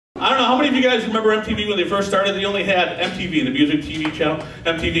many of you guys remember MTV when they first started? They only had MTV, the music TV channel,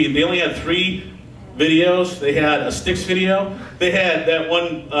 MTV. They only had 3 videos. They had a Styx video. They had that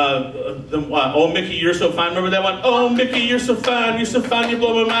one, Oh Mickey, You're So Fine. Remember that one? Oh Mickey, you're so fine, you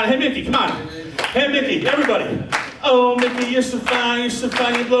blow my mind. Hey Mickey, come on. Hey Mickey, everybody. Oh Mickey, you're so fine,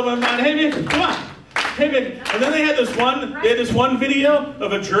 you blow my mind. Hey Mickey, come on. Hey Mickey. And then they had this one video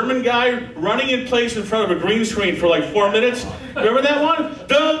of a German guy running in place in front of a green screen for like 4 minutes. Remember that one?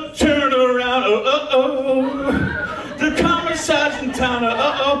 Don't turn around, the commissar's in town,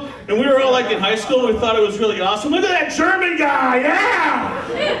 And we were all like in high school and we thought it was really awesome. Look at that German guy,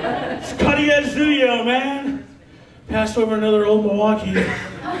 yeah! It's cutting edge video, man. Passed over another old Milwaukee.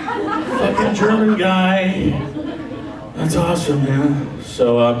 Fucking German guy. That's awesome, man.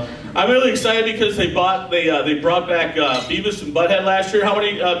 So I'm really excited because they brought back Beavis and Butthead last year. How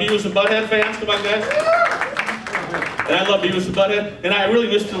many Beavis and Butthead fans? Come on, guys. And I love Beavis and Butthead, and I really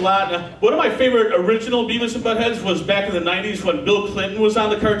missed it a lot. One of my favorite original Beavis and Buttheads was back in the 90s when Bill Clinton was on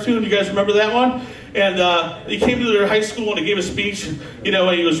the cartoon. You guys remember that one? And he came to their high school and he gave a speech. You know,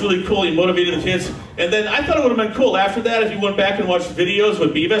 he was really cool. He motivated the kids. And then I thought it would have been cool after that if you went back and watched videos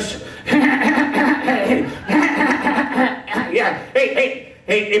with Beavis. Yeah, hey,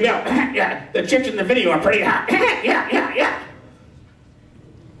 Bill. Yeah, the chicks in the video are pretty hot. Yeah.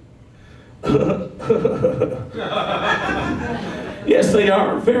 Yes, they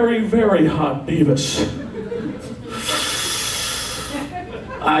are very, very hot, Beavis.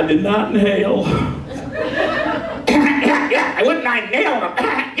 I did not nail. Yeah, I wouldn't mind nailing them.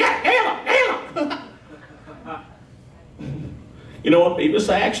 Yeah, nail them. You know what, Beavis?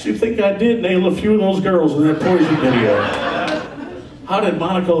 I actually think I did nail a few of those girls in that Poison video. How did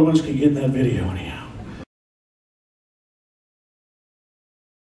Monica Lewinsky get in that video anyhow?